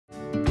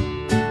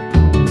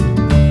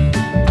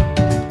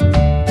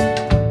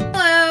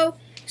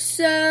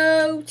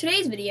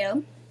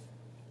video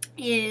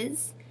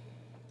is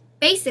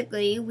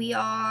basically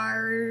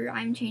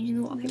I'm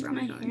changing the wallpaper on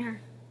my phone. What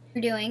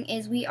we're doing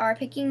is we are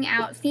picking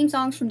out theme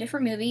songs from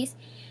different movies,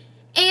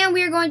 and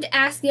we are going to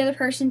ask the other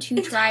person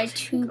to try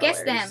to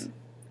guess them.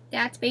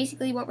 That's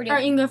basically what we're doing.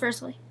 Alright, you can go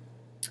first, Lee.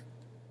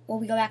 Well,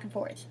 we go back and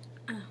forth.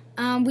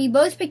 Oh. We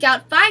both picked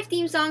out 5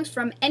 theme songs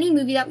from any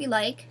movie that we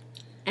like.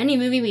 Any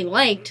movie we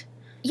liked?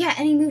 Yeah,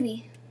 any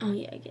movie. Oh,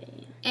 yeah, I get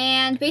it.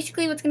 And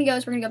basically what's going to go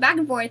is we're going to go back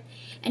and forth,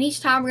 and each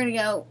time we're going to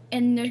go,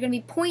 and there's going to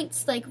be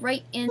points, like,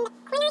 right in the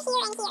corners here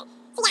and here. So,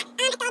 yeah, at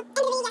the end of the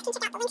video, you have to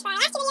check out the links for our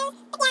last videos.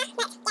 But,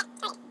 yeah,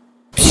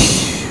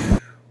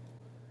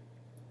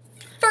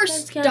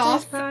 First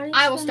off,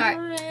 I will start.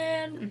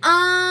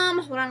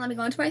 Hold on, let me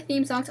go into my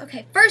theme songs.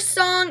 Okay, first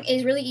song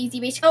is really easy,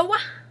 basically. Oh,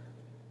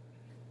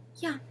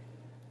 yeah.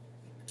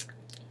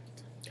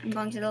 I'm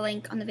going to the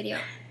link on the video.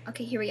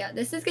 Okay, here we go.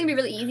 This is going to be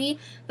really easy,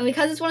 but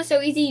because this one is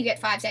so easy, you get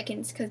 5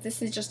 seconds, because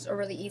this is just a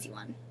really easy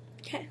one.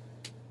 Okay.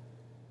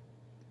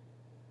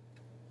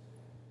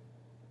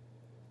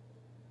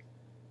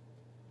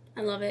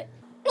 I love it.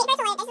 Wait,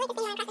 first of all, there's like a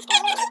thing across the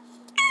screen.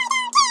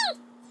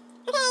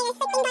 Okay, there's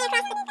like thing going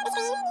across the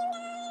screen.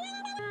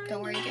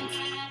 Don't worry, you can.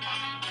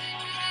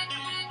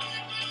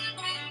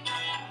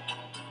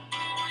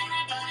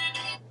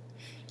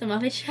 The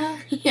Muppet Show?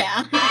 Yeah.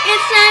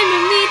 It's time to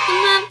meet the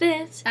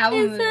Muppets. That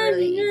one was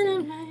really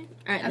easy.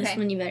 Alright, Okay. This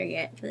one you better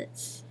get.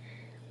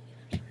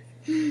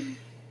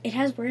 It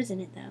has words in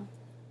it, though.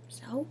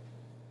 So?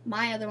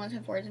 My other ones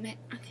have words in it.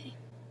 Okay.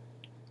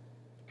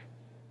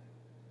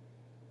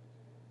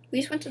 We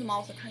just went to the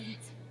mall with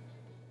cousins.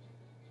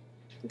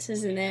 This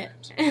isn't it.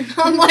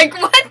 I'm like,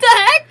 what the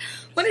heck?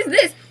 What is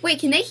this? Wait,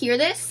 can they hear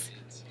this?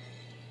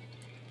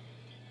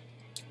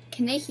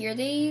 Can they hear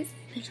these?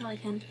 They probably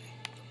can.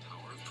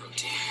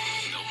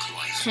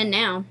 10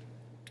 now.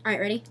 Alright,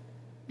 ready?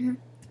 Mm-hmm.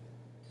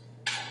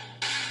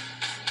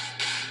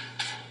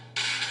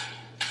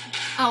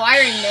 Oh, I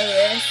already know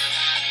this.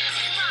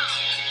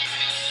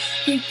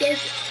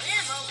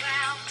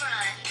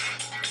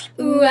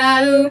 Ooh,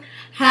 ah, ooh,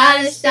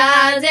 how the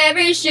stars,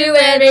 every shoe,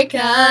 every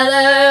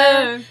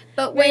color.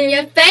 But when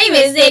you're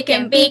famous, it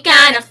can be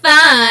kind of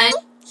fun.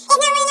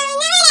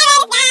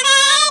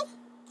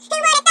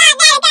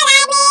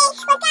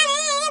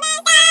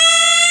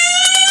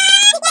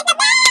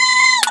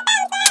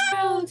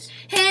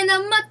 Hannah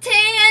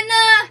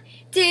Montana,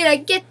 did I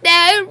get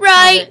that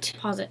right?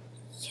 Pause it.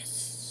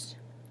 Yes.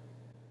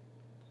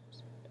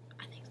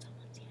 I think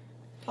someone's here.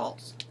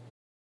 Pause.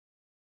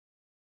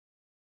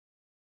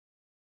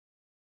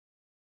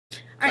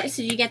 Alright,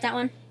 so did you get that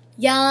one?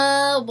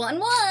 Yeah,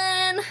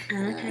 1-1.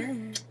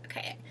 Okay.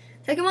 Okay.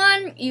 Second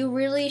one, you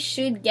really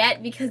should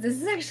get because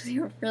this is actually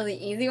a really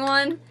easy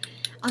one.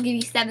 I'll give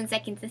you 7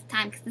 seconds this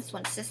time because this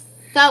one's just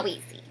so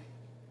easy.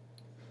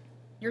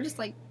 You're just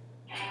like...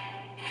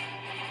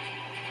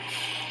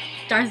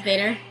 Darth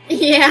Vader.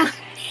 Yeah.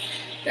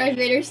 Darth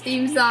Vader's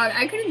theme song.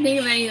 I couldn't think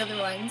of any other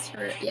ones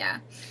for... Yeah.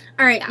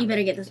 Alright, you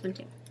better get this one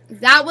too.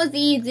 That was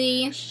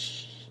easy.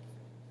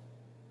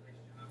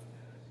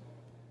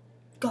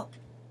 Go.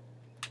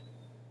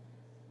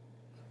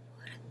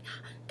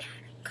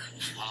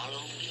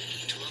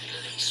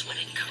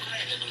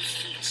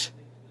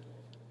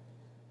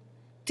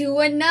 To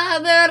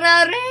another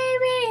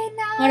Arabian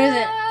night. What is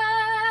it?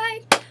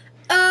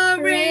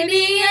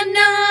 Arabian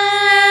night.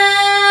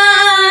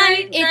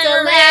 It's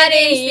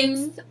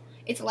Aladdin.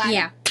 It's Aladdin.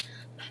 Yeah.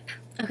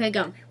 Okay,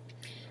 go.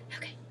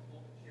 Okay.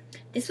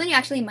 This one you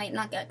actually might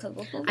not get because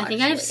we'll I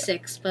think I have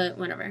 6, but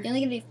whatever. You're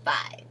only gonna do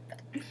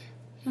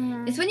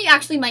 5. This one you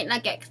actually might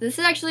not get because this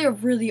is actually a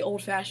really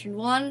old-fashioned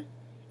one.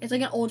 It's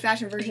like an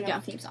old-fashioned version of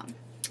a theme song.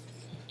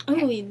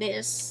 Oh,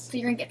 this. So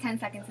you're gonna get 10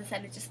 seconds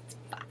instead of just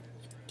 5.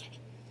 Okay.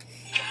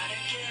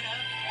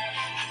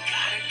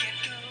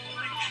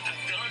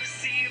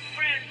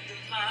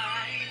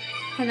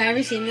 Have I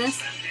ever seen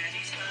this?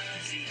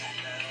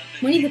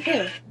 Winnie the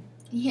Pooh.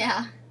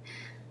 Yeah.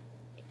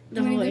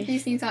 The Winnie the voice. Pooh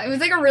theme song. It was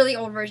like a really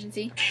old version.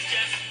 See.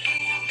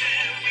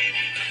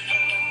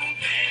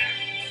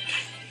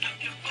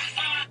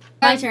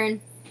 My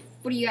turn.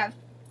 What do you have?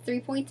 3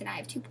 points and I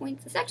have 2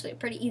 points. It's actually a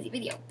pretty easy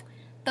video.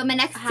 But my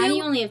next How two do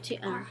you only have 2?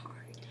 are hard.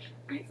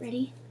 Alright,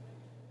 ready?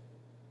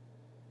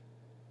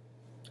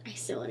 I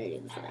still want to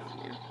do this without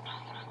one now.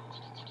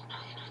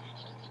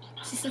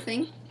 Is this the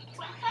thing?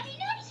 How do you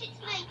notice it's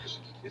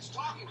making? It's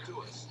talking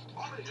to us.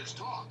 Oranges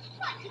talk.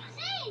 What's it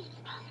saying?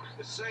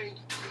 It's saying,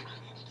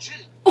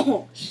 chitty.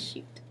 Oh,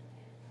 shoot.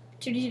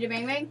 Chitty chitty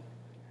bang bang?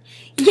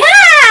 Yeah!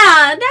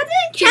 That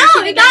didn't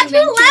count! We got to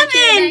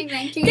 11!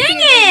 Dang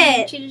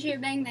it! Chitty chitty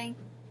bang bang.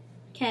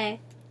 Okay.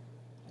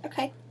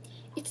 Okay.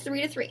 It's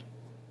 3-3.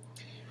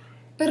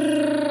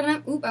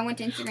 Brrr. Oop, I went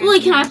to Instagram.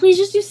 Wait, can I please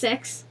just do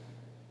 6?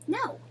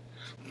 No.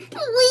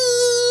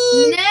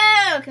 Please!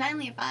 No, because I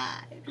only have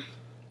 5.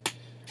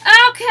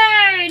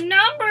 Okay,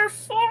 number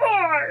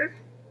 4.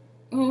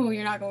 Oh,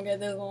 you're not going to get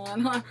this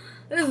one. Huh?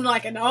 This is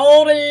like an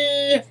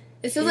oldie.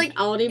 This is like...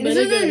 oldie, This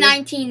is the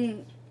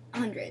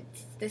 1900s,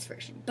 this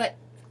version. But...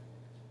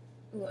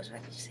 Ooh, I was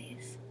about to say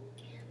this.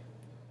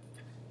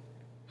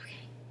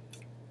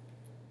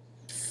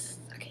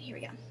 Okay, here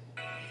we go.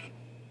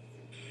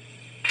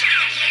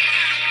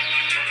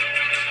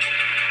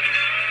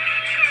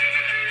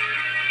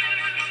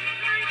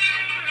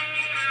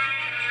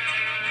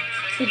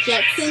 The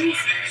Jetsons.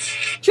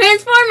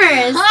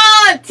 Transformers.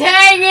 Oh,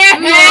 dang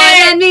it!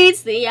 Man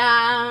meets the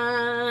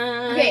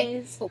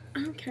eyes. Okay.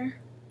 I don't care.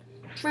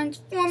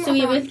 Transformer. So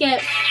we both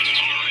get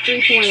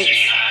 3 points.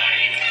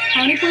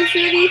 How many points do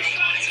we have each?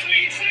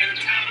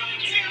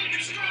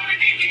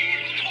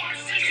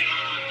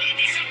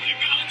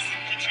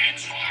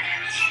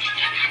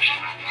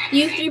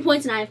 You have 3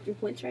 points and I have 3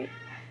 points, right?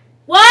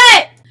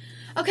 What?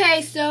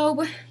 Okay,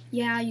 so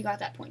yeah, you got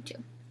that point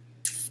too.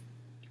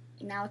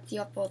 Now it's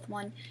you both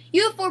one.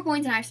 You have 4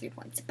 points and I have 3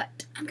 points,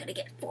 but I'm gonna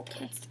get 4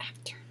 points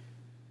after.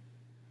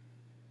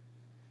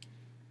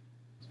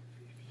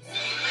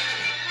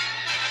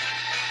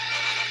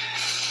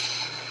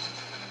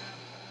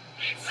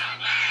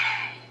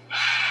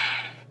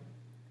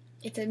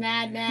 It's a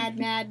mad, mad,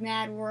 mad,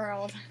 mad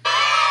world.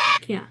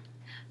 Yeah.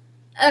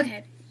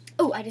 Okay.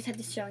 Oh, I just had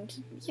this showing.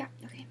 Yeah,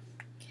 okay.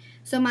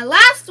 So my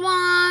last one.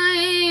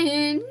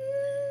 Here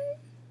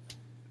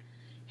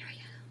we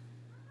go.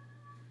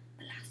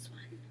 My last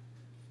one.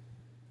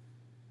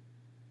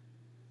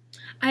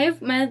 I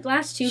have my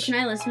last 2. Can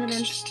I listen to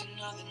them? Just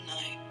another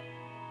night,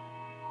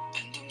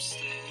 and I'm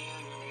staring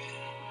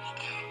out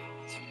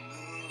the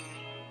moon.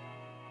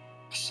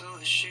 I saw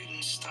a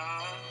shooting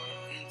star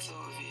and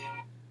thought of you.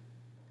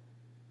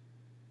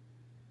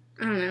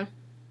 I don't know.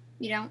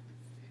 You don't?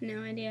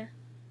 No idea.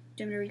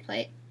 Do you want me to replay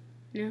it?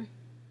 No.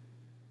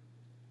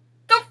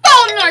 The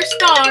Fault in Our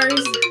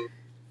Stars!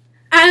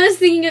 I was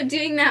thinking of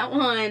doing that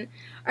one.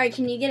 Alright,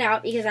 can you get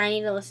out? Because I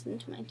need to listen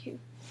to mine too.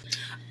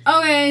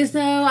 Okay, so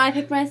I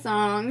picked my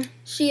song.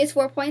 She has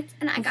 4 points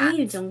and I got.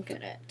 Hopefully you don't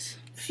get it.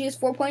 She has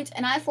 4 points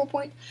and I have 4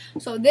 points.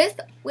 So this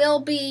will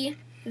be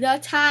the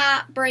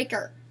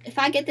tiebreaker. If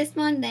I get this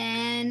one,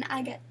 then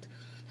I get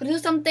to do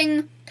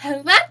something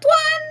to that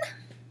one.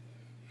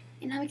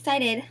 And I'm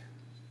excited.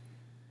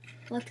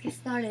 Let's get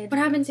started. What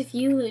happens if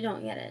you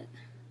don't get it?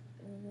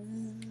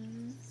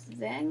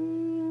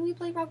 Then we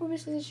play rock, paper,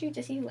 scissors, shoot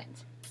to see who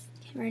wins.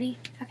 Okay, ready?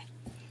 Okay.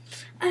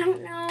 I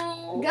don't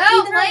know. Go,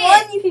 Either play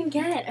one it. you can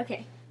get.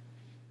 Okay.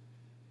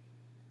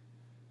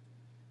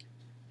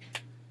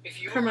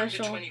 If you're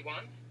Commercial. under 21,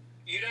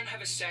 you don't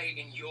have a say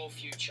in your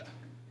future.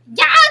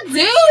 Yeah,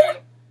 dude!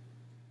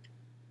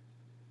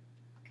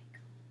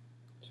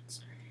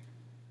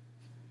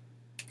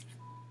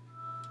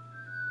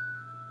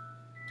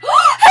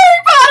 Harry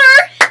Potter!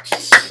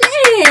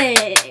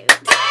 Shit!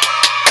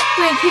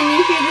 Wait, can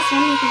you hear this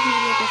one? You can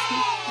hear this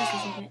one. This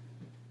isn't it.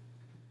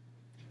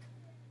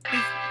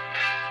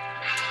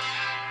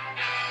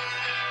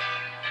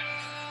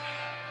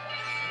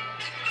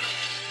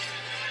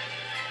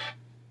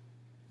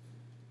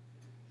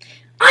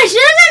 I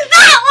should have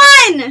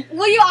done that one!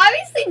 Well, you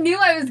obviously knew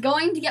I was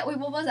going to get. Wait,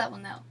 what was that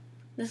one though?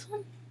 This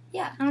one?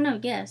 Yeah. I don't know,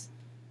 guess.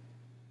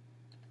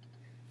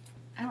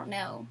 I don't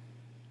know.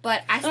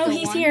 But I still Oh,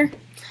 he's won. here.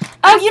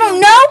 Oh, you don't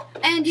know?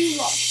 And you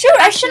lost. Shoot,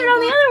 I should have done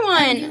the And other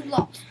one. you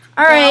lost.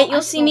 Alright, Well, I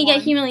you'll see still me get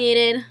won.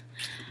 humiliated.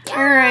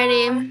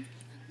 Alrighty.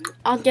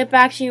 I'll get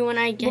back to you when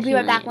I get We'll be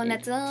right back when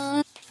humiliated.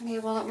 that's Okay,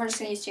 well, we're just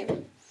gonna use 2.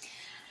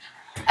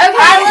 Okay.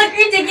 I look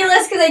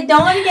ridiculous because I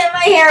don't want to get my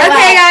hair Okay,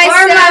 wet guys,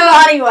 or so-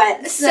 my body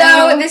wet.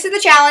 So this is the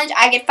challenge.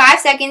 I get 5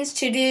 seconds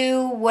to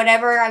do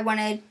whatever I want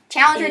to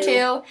challenge her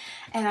to,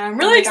 and I'm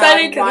really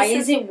excited because Why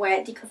is it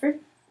wet? Do you cover?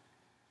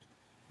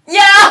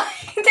 Yeah, I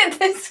did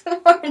this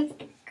morning.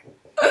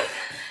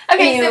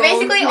 Okay, Ew, so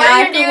basically all now I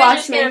you're have to gonna do is wash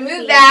just gonna my move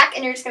feet. back,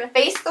 and you're just gonna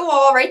face the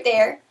wall right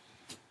there,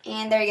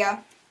 and there you go.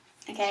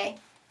 Okay.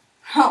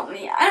 Help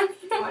me. I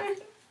don't know what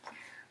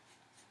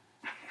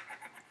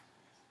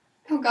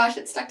Oh gosh,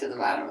 it's stuck to the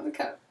bottom of the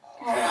cup.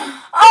 Hold on.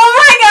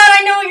 Oh my god,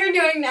 I know what you're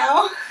doing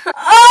now.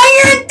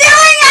 Oh, you're doing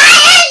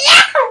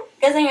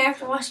it! Good thing I have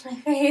to wash my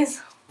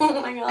face.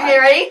 Oh my god. Okay,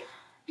 ready?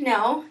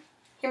 No.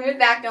 Here, move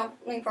back. Don't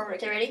lean forward.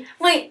 Okay, ready?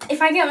 Wait,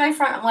 if I get my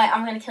front wet,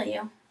 I'm gonna kill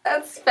you.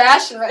 That's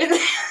fashion right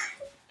there.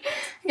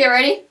 Okay,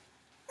 ready?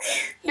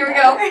 Here we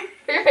go.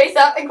 Put your face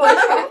up and close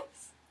your eyes.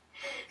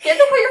 You have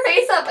to put your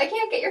face up. I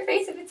can't get your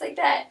face if it's like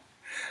that.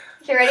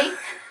 Okay, ready?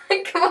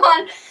 Come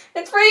on.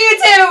 It's for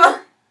you too.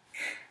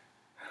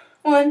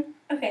 1.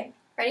 Okay.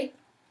 Ready?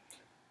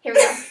 Here we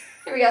go.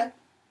 Here we go.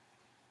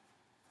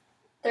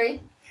 3.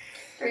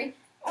 Wait.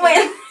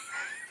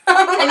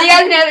 And you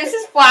guys know this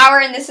is flour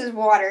and this is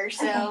water.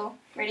 So,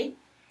 ready?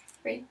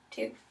 3,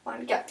 2,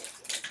 1, go.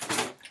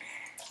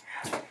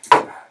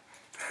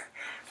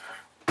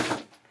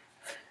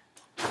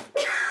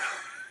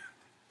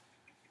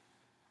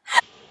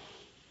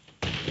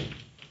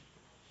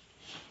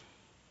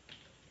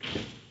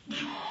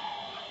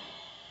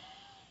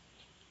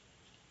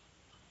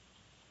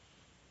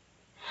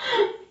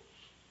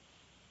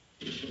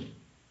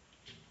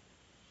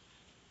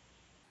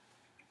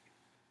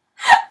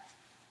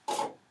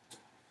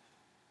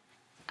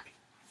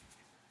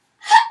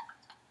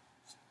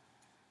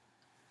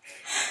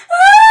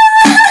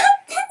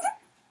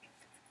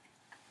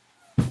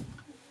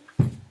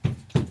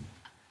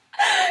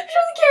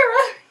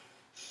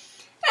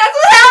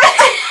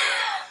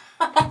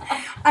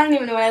 I don't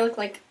even know what I look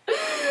like.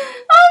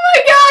 Oh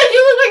my god, you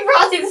look like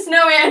Frosty the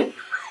Snowman.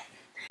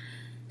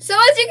 So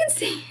as you can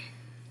see,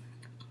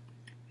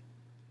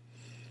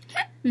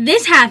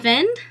 This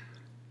happened.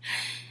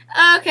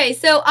 okay,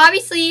 so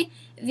obviously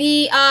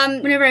the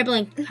Whenever I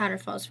blink, powder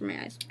falls from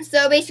my eyes.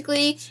 so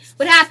basically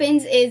what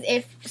happens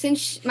is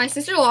since my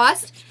sister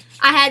lost,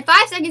 I had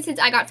 5 seconds since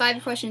I got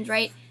 5 questions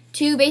right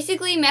to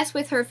basically mess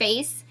with her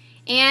face,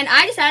 and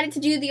I decided to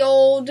do the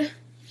old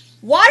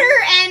water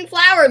and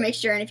flour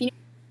mixture. And if you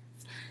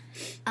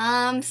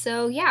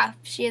so yeah,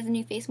 she has a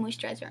new face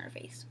moisturizer on her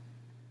face.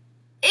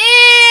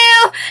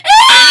 Ew!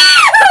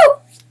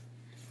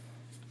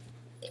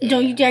 Ew!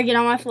 Don't you dare get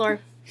on my floor.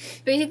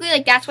 Basically,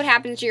 like, that's what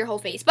happens to your whole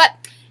face. But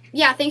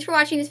yeah, thanks for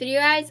watching this video,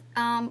 guys.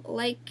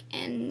 Like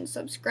and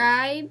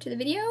subscribe to the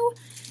video,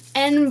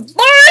 and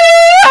bye.